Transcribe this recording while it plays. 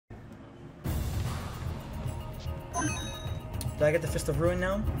Do I get the Fist of Ruin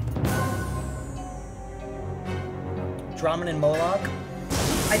now? Draman and Moloch.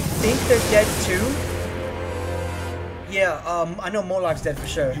 I think they're dead too. Yeah, I know Moloch's dead for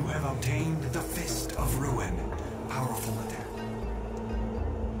sure. You have obtained the Fist of Ruin. Powerful attack.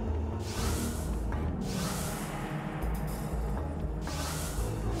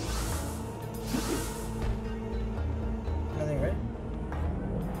 Nothing, right?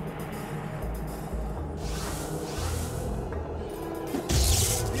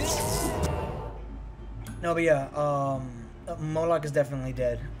 No, but yeah, Moloch is definitely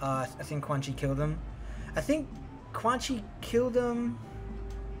dead. I think Quan Chi killed him. I think Quan Chi killed him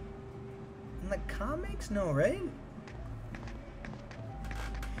in the comics? No, right?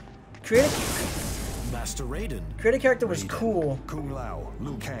 Master Raiden. Creative character was cool. Kung Lao,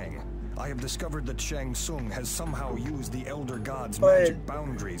 Liu Kang. I have discovered that Shang Tsung has somehow used the Elder God's But magic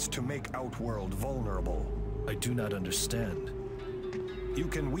boundaries to make Outworld vulnerable. I do not understand. You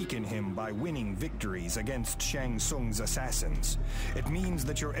can weaken him by winning victories against Shang Tsung's assassins. It means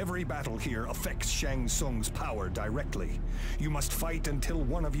that your every battle here affects Shang Tsung's power directly. You must fight until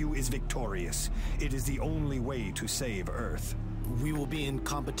one of you is victorious. It is the only way to save Earth. We will be in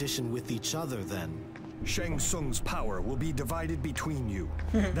competition with each other then. Shang Tsung's power will be divided between you.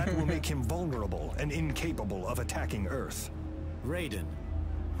 That will make him vulnerable and incapable of attacking Earth. Raiden,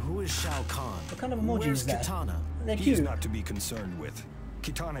 who is Shao Kahn? What kind of emoji Where's is that? Kitana? They're He's cute. not to be concerned with.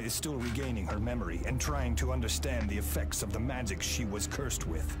 Kitana is still regaining her memory and trying to understand the effects of the magic she was cursed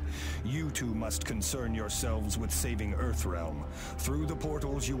with. You two must concern yourselves with saving Earthrealm. Through the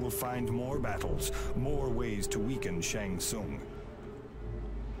portals you will find more battles, more ways to weaken Shang Tsung.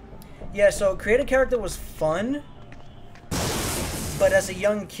 Yeah, so creative character was fun, but as a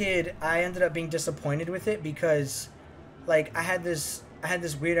young kid, I ended up being disappointed with it because, like, I had this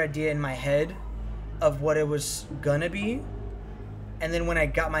weird idea in my head of what it was gonna be, and then when I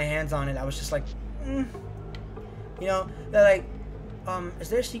got my hands on it, I was just like, you know, they're like, is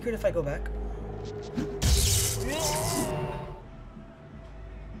there a secret if I go back?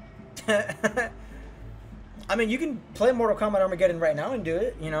 I mean, you can play Mortal Kombat Armageddon right now and do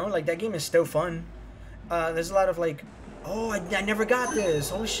it, you know, like, that game is still fun. There's a lot of, like, oh, I never got this,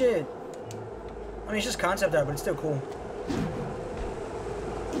 holy shit. I mean, it's just concept art, but it's still cool.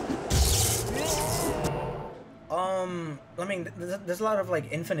 I mean, there's a lot of,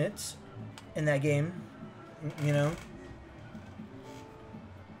 like, infinites in that game, you know.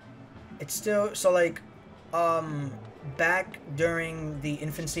 It's still, so, like, back during the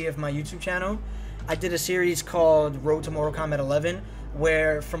infancy of my YouTube channel, I did a series called Road to Mortal Kombat 11,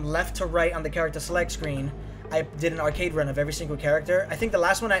 where from left to right on the character select screen, I did an arcade run of every single character. I think the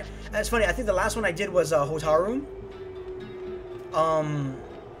last one it's funny, I think the last one I did was Hotaru.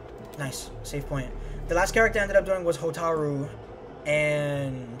 Nice, save point. The last character I ended up doing was Hotaru,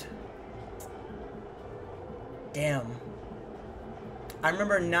 and damn. I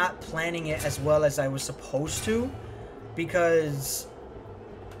remember not planning it as well as I was supposed to, because,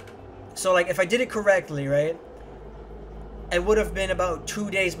 so like if I did it correctly, right, it would have been about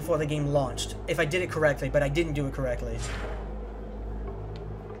 2 days before the game launched, if I did it correctly, but I didn't do it correctly.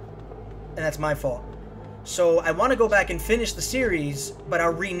 And that's my fault. So I want to go back and finish the series, but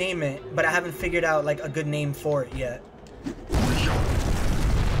I'll rename it, but I haven't figured out like a good name for it yet.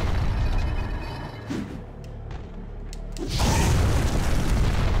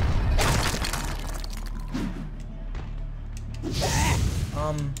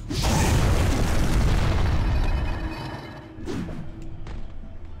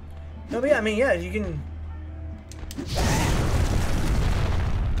 No, but yeah, I mean, yeah, you can.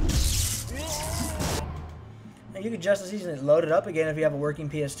 You could just as easily load it up again if you have a working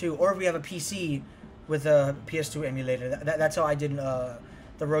PS2, or if we have a PC with a PS2 emulator. That's how I did the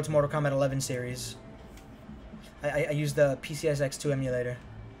Road to Mortal Kombat 11 series. I used the PCSX2 emulator.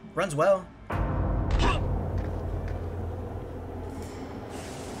 Runs well.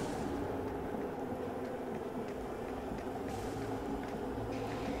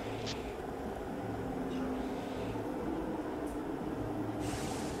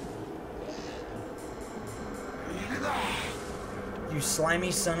 You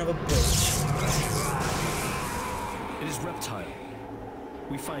slimy son of a bitch. It is Reptile.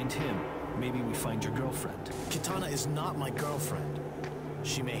 We find him, maybe we find your girlfriend. Kitana is not my girlfriend.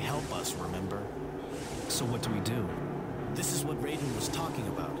 She may help us, remember? So what do we do? This is what Raiden was talking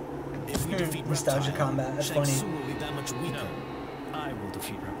about. If we defeat Nostalgia Reptile, combat, that's Shang funny. Tsung will be that much weaker. No, I will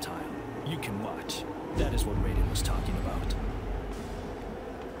defeat Reptile. You can watch. That is what Raiden was talking about.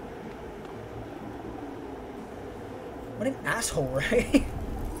 What an asshole, right?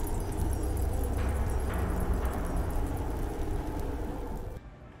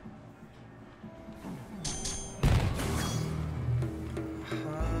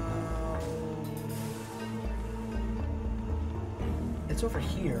 It's over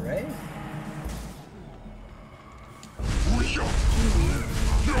here, right?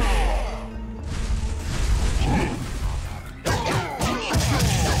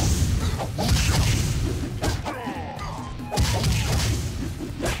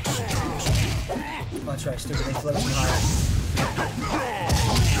 Oh, that's right, stupid. They float too high.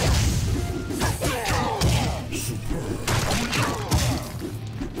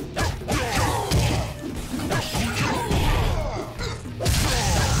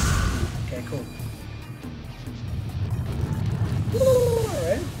 Okay, cool.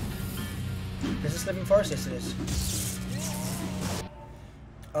 Alright. Is this Living Forest? Yes, it is.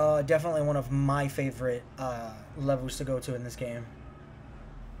 Definitely one of my favorite levels to go to in this game.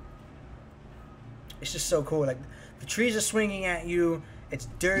 It's just so cool. Like, the trees are swinging at you. It's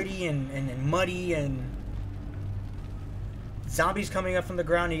dirty and muddy, and zombies coming up from the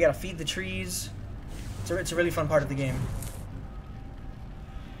ground. You gotta feed the trees. It's a really fun part of the game.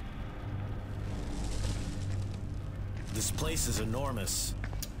 This place is enormous.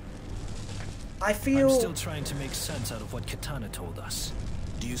 I feel... I'm still trying to make sense out of what Kitana told us.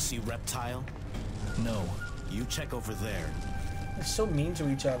 Do you see Reptile? No. You check over there. They're so mean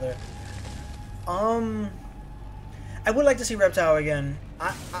to each other. I would like to see Reptile again.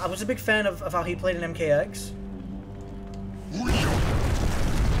 I was a big fan of how he played in MKX.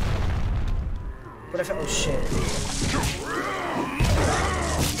 But I felt, oh shit.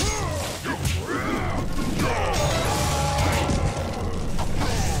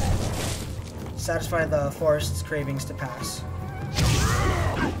 Satisfy the forest's cravings to pass.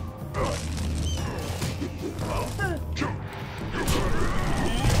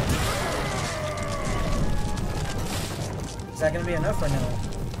 Is that gonna be enough or no?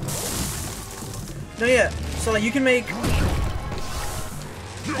 No, yeah. So like you can make,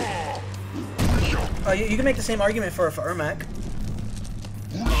 you can make the same argument for Ermac.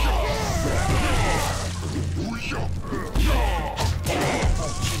 Oh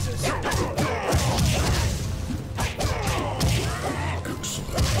Jesus!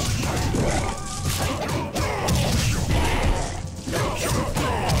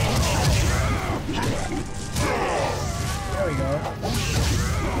 There we go.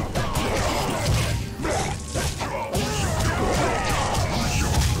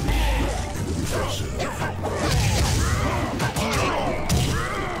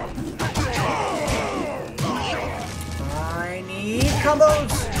 I need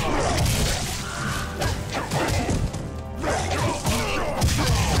combos.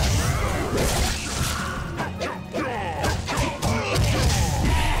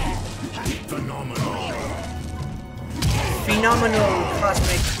 Phenomenal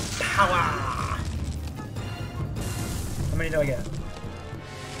cosmic power. How many do I get?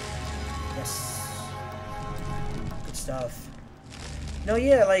 Yes. Good stuff. No,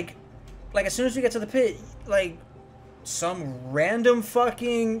 yeah, like as soon as we get to the pit, like some random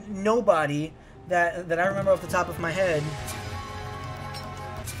fucking nobody that I remember off the top of my head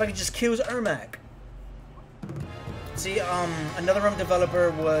fucking just kills Ermac. See, another developer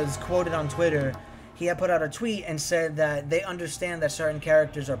was quoted on Twitter. He had put out a tweet and said that they understand that certain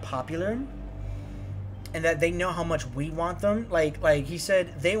characters are popular and that they know how much we want them. Like he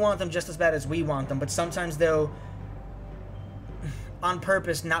said, they want them just as bad as we want them, but sometimes they'll, on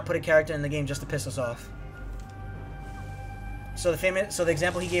purpose, not put a character in the game just to piss us off. So the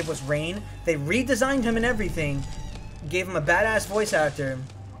example he gave was Rain. They redesigned him and everything, gave him a badass voice actor,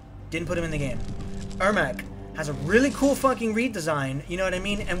 didn't put him in the game. Ermac has a really cool fucking redesign, you know what I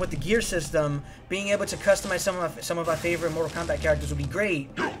mean? And with the gear system, being able to customize some of our favorite Mortal Kombat characters would be great.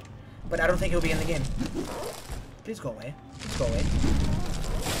 But I don't think he'll be in the game. Please go away. Please go away.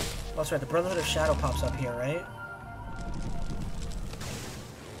 Oh, that's right. The Brotherhood of Shadow pops up here, right?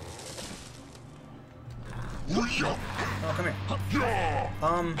 Oh, come here.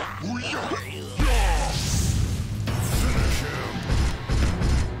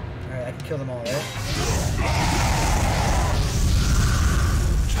 Alright, I can kill them all, right?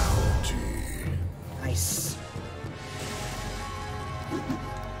 Nice.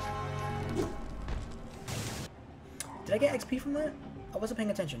 Did I get XP from that? I wasn't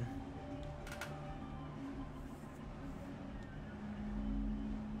paying attention.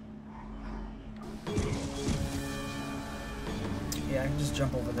 Yeah, I can just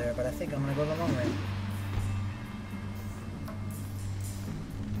jump over there, but I think I'm gonna go the long way.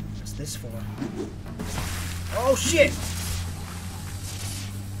 What's this for? Oh shit!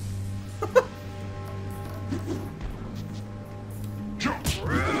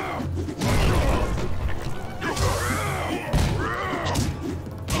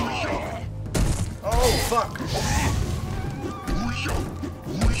 Oh fuck!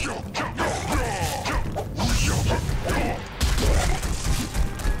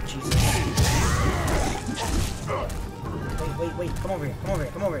 wait, come over here, come over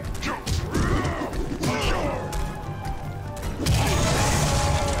here, come over here.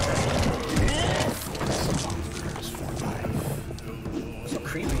 So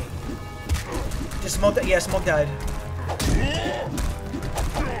creepy. Just smoke that. Yeah, smoke died.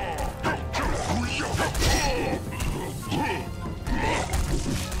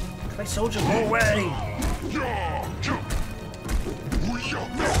 Clay soldier, go away.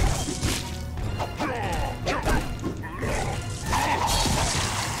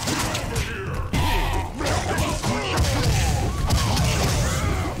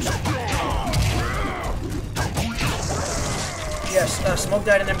 Yes, Smoke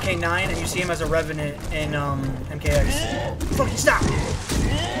died in MK9, and you see him as a Revenant in MKX. Fucking stop!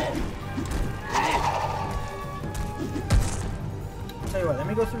 Tell you what, let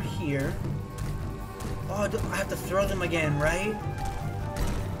me go through here. Oh, I have to throw them again, right?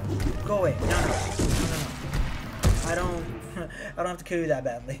 Go away. No. I don't have to kill you that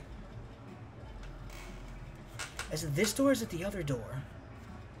badly. Is it this door or is it the other door?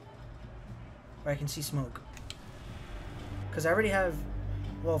 Where I can see smoke. Because I already have...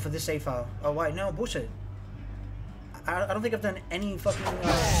 Well, for this save file. Oh, why? No, bullshit. I don't think I've done any fucking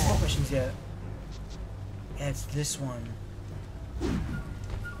smoke missions yet. Yeah, it's this one.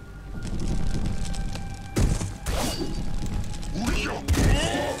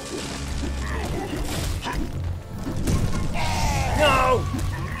 No!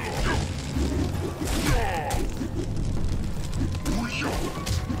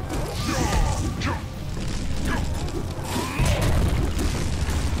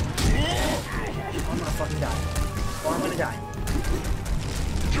 I'm gonna fucking die. Or I'm gonna die.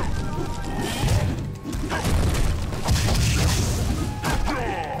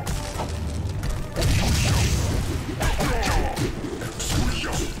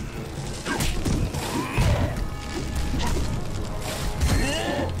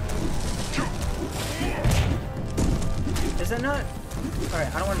 Is that not? Alright,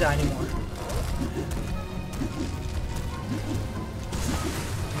 I don't want to die anymore.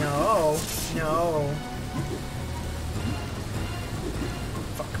 No. No.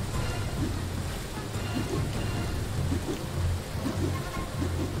 Fuck.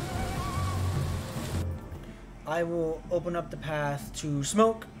 I will open up the path to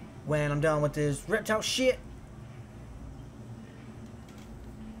smoke when I'm done with this reptile shit.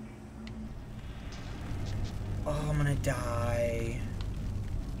 Oh, I'm gonna die.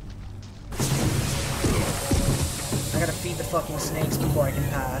 I gotta feed the fucking snakes before I can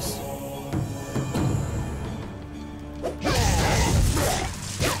pass.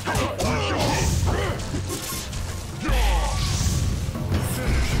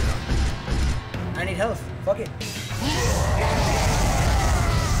 I need health. Fuck it.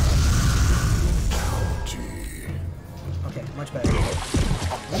 Okay, much better.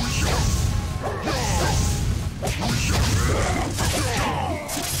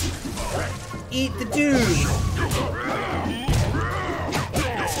 Eat the dude!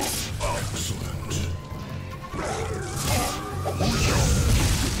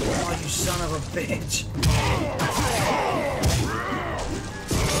 Oh, you son of a bitch.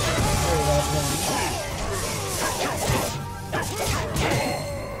 Oh, that's one.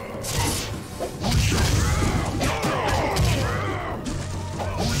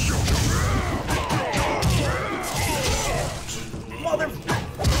 Mother...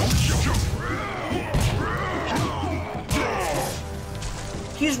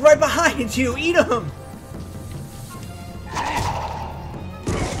 He's right behind you! Eat him!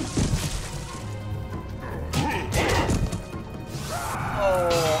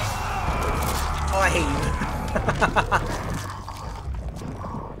 Oh, I hate you.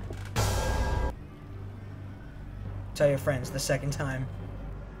 Tell your friends the second time.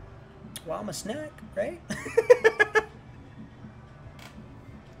 Well, I'm a snack, right?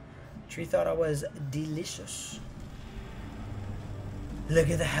 Tree thought I was delicious. Look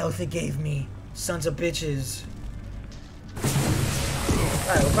at the health it gave me, sons of bitches.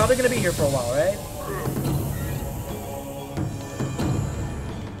 Alright, we're probably gonna be here for a while, right?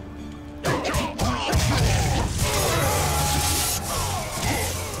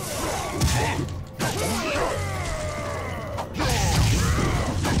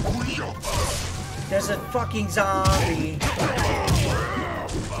 There's a fucking zombie.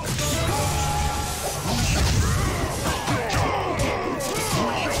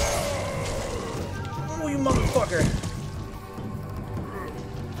 Oh, you motherfucker.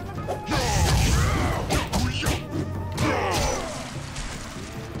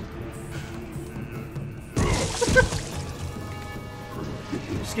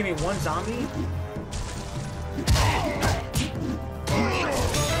 Just give me one zombie?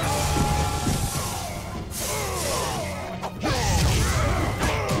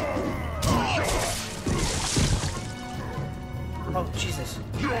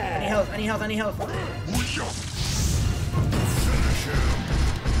 health. I need health. I need health.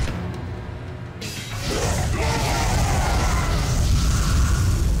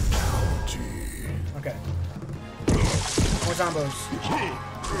 Okay. More zombos.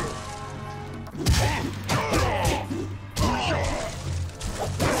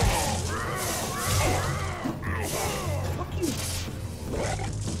 Fuck you.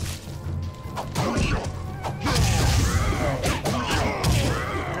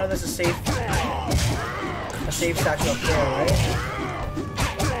 I know there's a safe statue up there, right?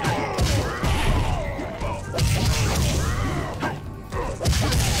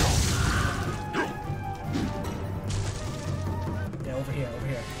 Yeah, over here, over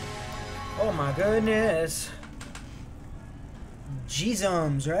here. Oh my goodness.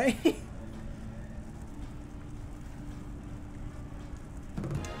 Jeezums, right?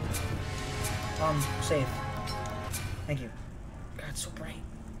 Save. Thank you. God, it's so bright.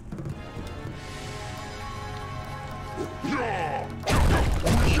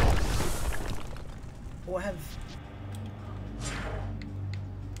 Oh, I have...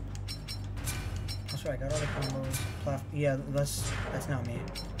 That's right, I got all the combos. Yeah, that's not me.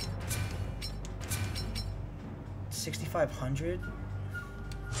 6,500?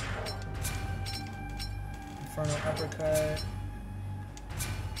 Infernal uppercut.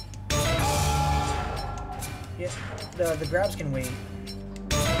 Yeah, the grabs can wait.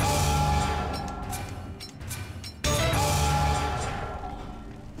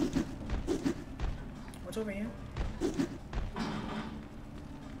 What's over here?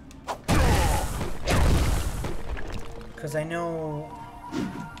 Because I know...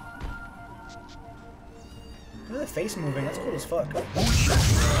 Look at the face moving, that's cool as fuck.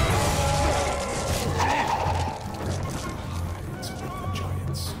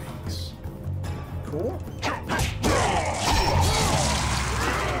 Cool.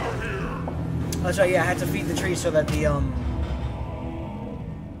 That's right, yeah, I had to feed the tree so that the,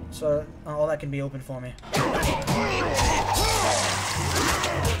 so all that can be open for me.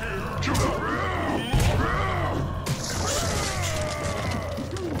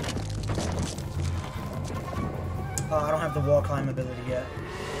 I don't have the wall climb ability yet.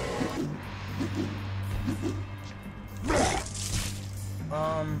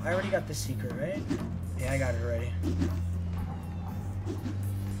 I already got this secret, right? Yeah, I got it already.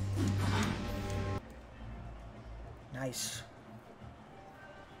 Nice.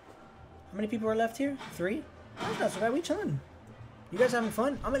 How many people are left here? 3? Oh, that's right, we chilling. You guys having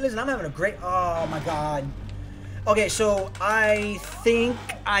fun? I mean, listen, I'm having a great... Oh my god. Okay, so I think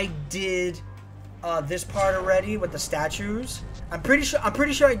I did this part already with the statues. I'm pretty sure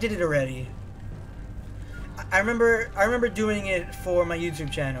I did it already. I remember doing it for my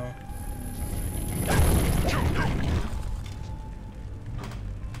YouTube channel.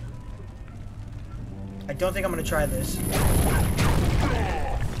 I don't think I'm gonna try this.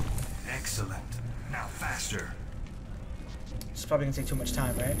 Excellent. Now faster. It's probably gonna take too much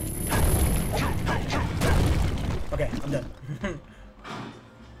time, right? Okay, I'm done.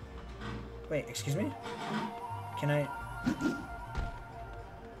 Wait, excuse me? Can I...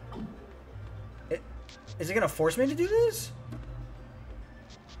 Is it gonna force me to do this?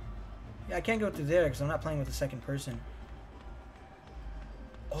 Yeah, I can't go through there because I'm not playing with the second person.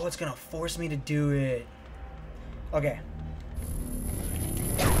 Oh, it's gonna force me to do it. Okay.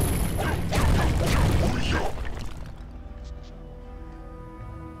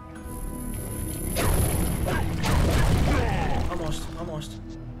 Almost.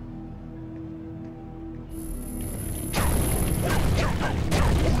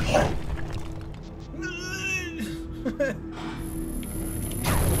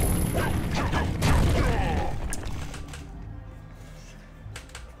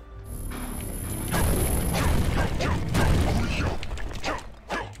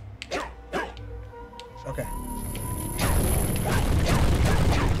 Okay.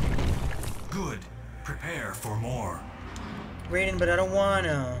 Good. Prepare for more. Raiden, but I don't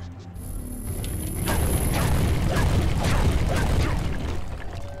wanna.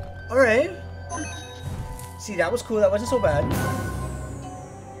 Alright. See, that was cool. That wasn't so bad.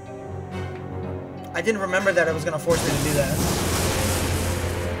 I didn't remember that it was gonna force me to do that.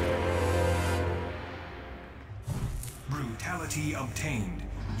 Brutality obtained.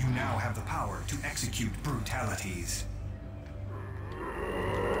 You now have the power to execute brutalities.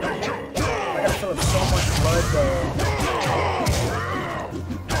 I gotta fill up so much blood, though.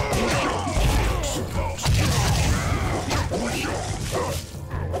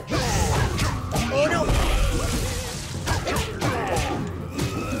 Oh no!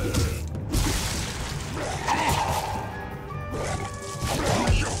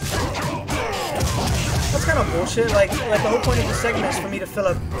 bullshit. Like the whole point of the segment is for me to fill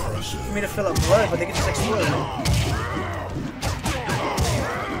up blood, but they can just explode.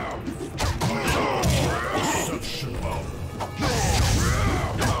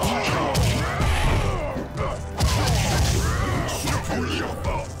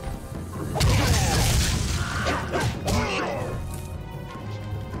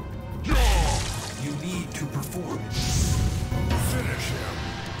 You need to perform. Finish him.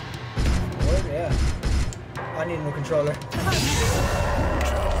 Oh yeah. I need a new controller.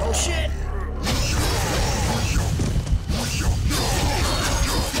 Oh shit!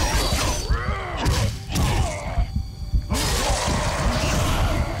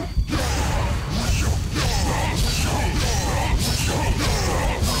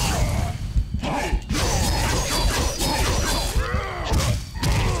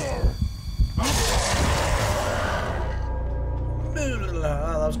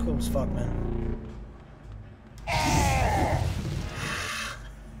 Oh, that was cool as fuck, man.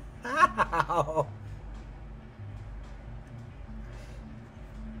 Ow.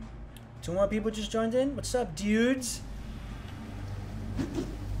 2 more people just joined in. What's up, dudes?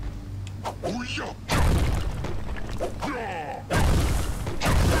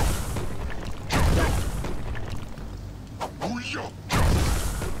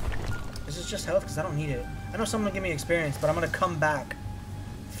 This is just health because I don't need it. I know someone will give me experience, but I'm gonna come back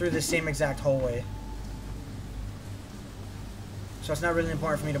through the same exact hallway. So it's not really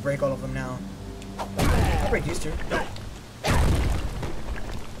important for me to break all of them now. I'll break these 2.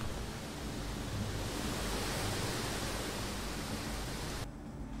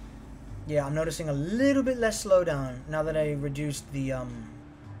 Yeah, I'm noticing a little bit less slowdown now that I reduced the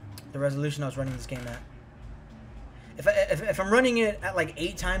resolution I was running this game at. If I'm running it at like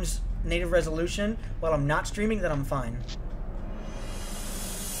 8 times native resolution while I'm not streaming, then I'm fine.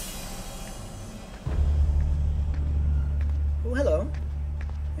 Oh, hello.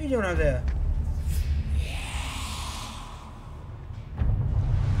 What are you doing out there?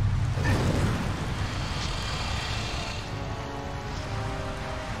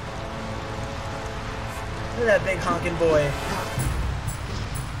 Look at that big honking boy.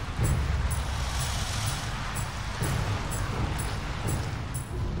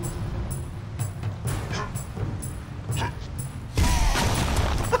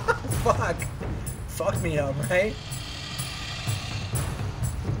 Fuck. Fucked me up, right?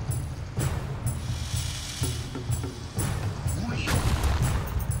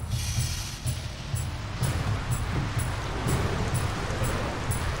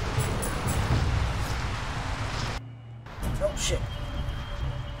 Oh shit.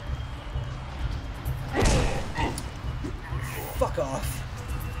 Fuck off.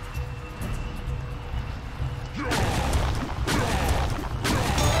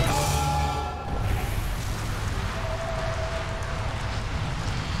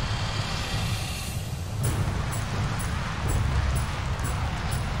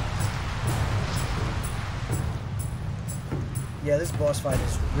 Yeah, this boss fight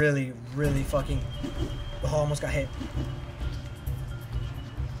is really, really fucking... Oh, almost got hit.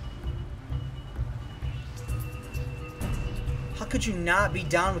 How could you not be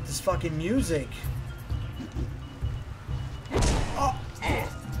down with this fucking music? Oh, I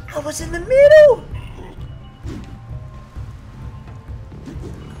was in the middle!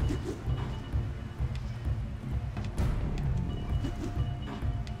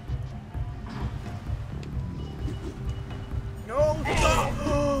 No!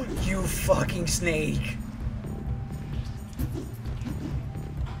 Oh, you fucking snake!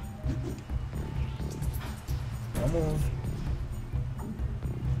 Don't move.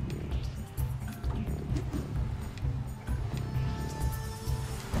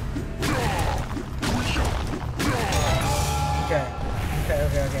 Okay.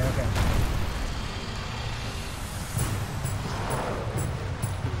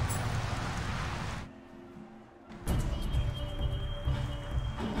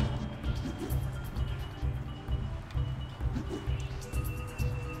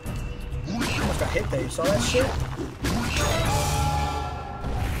 Almost got hit there. You saw that shit?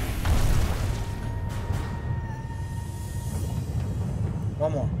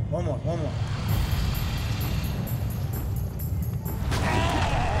 One more.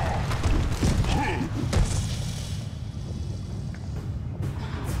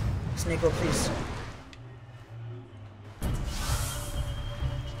 Snake, go, please. I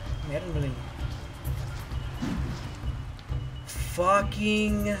didn't really...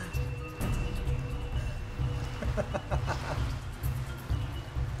 Fucking...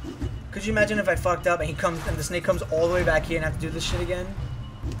 Could you imagine if I fucked up and he comes and the snake comes all the way back here and I have to do this shit again?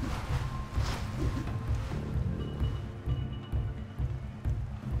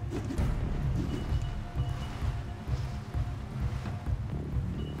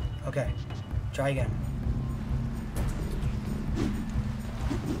 Okay. Try again.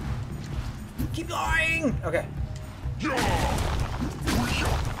 Keep going! Okay.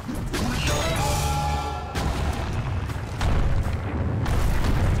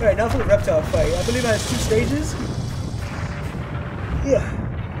 Alright, now for the reptile fight. I believe it has 2 stages. Yeah.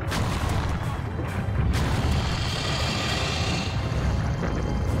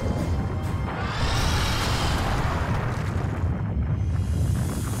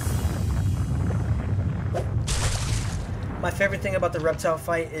 My favorite thing about the reptile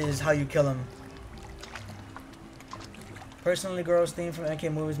fight is how you kill him. Personally, Girls' theme from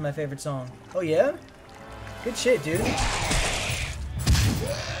NK Movie is my favorite song. Oh yeah? Good shit, dude.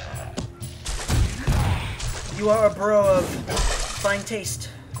 You are a bro of fine taste.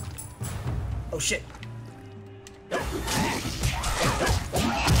 Oh shit.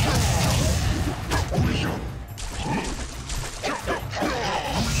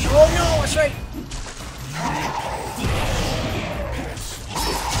 Oh no, that's right.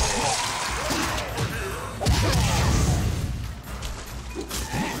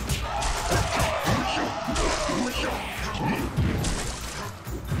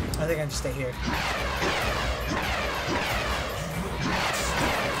 I think I just stay here.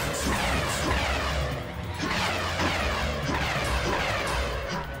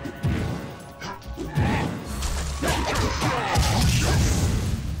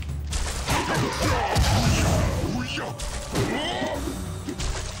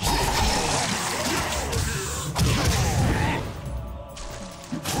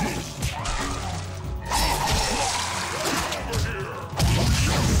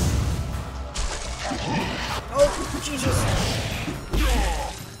 Oh, Jesus.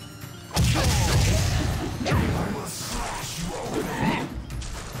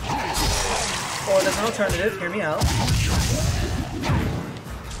 Or there's an alternative, hear me out.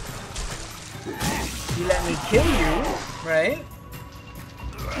 You let me kill you, right?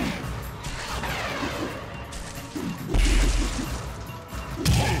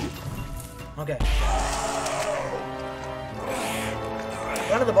 Okay. A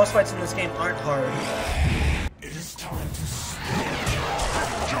lot of the boss fights in this game aren't hard. It is time to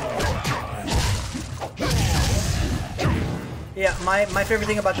Yeah, my favorite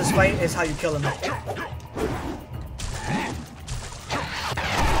thing about this fight is how you kill him.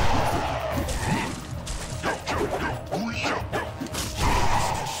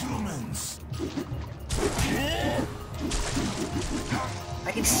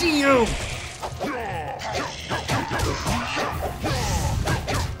 I can see you!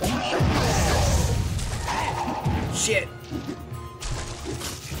 Shit.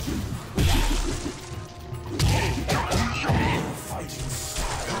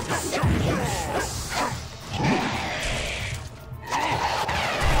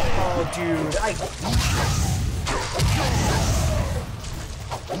 Oh, dude,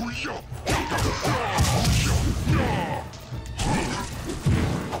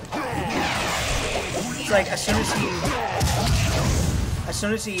 It's like as soon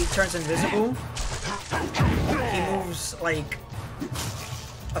as he turns invisible, he moves like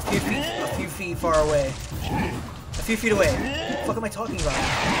a few feet far away. A few feet away. What the fuck am I talking about?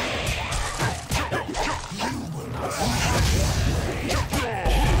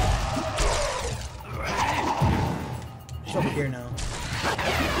 He's over here now.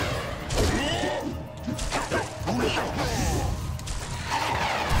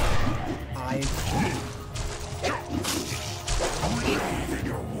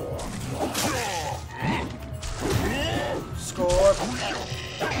 Score.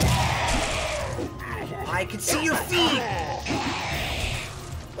 I can see your feet.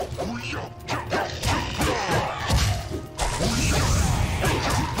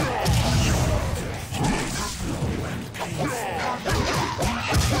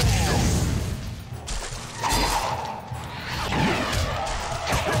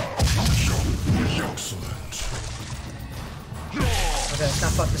 Okay, let's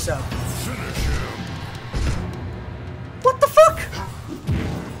not fuck this up. What the fuck?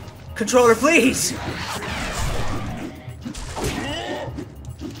 Controller, please! I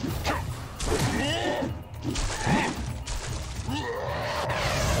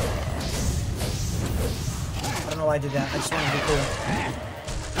don't know why I did that. I just wanted to be cool.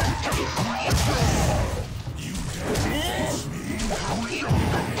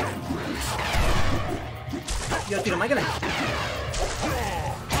 Yo, dude, am I gonna...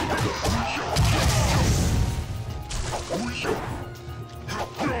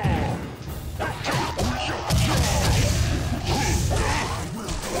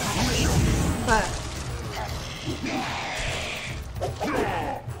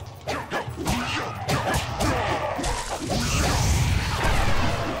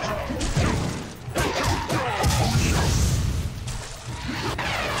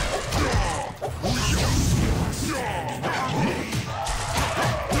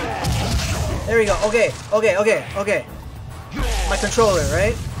 There we go. Okay, okay, okay, okay. My controller,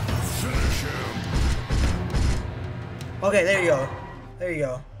 right? Okay, there you go. There you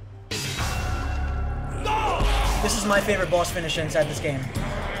go. This is my favorite boss finish inside this game.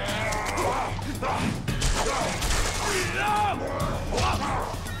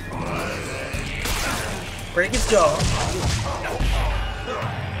 Break his jaw.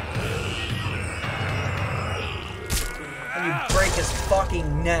 And you break his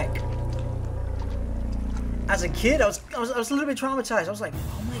fucking neck. As a kid, I was a little bit traumatized. I was like,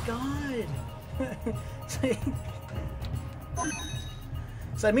 oh my god.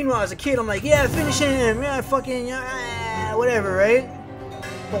 So meanwhile, as a kid, I'm like, yeah, finish him, yeah, fucking, yeah, whatever, right?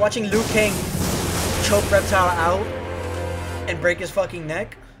 But watching Liu Kang choke Reptile out and break his fucking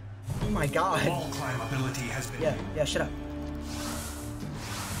neck, oh my god. Wall climb ability has been... Yeah, shut up.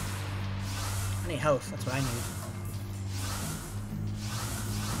 I need health, that's what I need.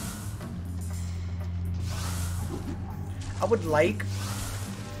 I would like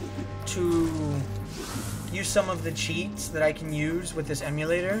to use some of the cheats that I can use with this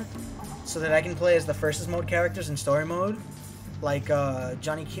emulator so that I can play as the versus mode characters in story mode. Like,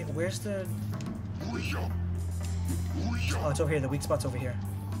 Johnny K. Where's the... Oh, it's over here. The weak spot's over here.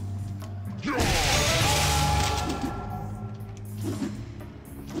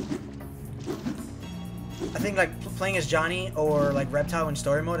 I think, like, playing as Johnny or, like, Reptile in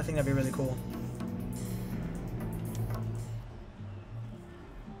story mode, I think that'd be really cool.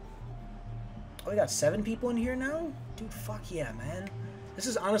 Oh, we got 7 people in here now? Dude, fuck yeah, man. This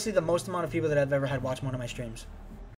is honestly the most amount of people that I've ever had watch one of my streams.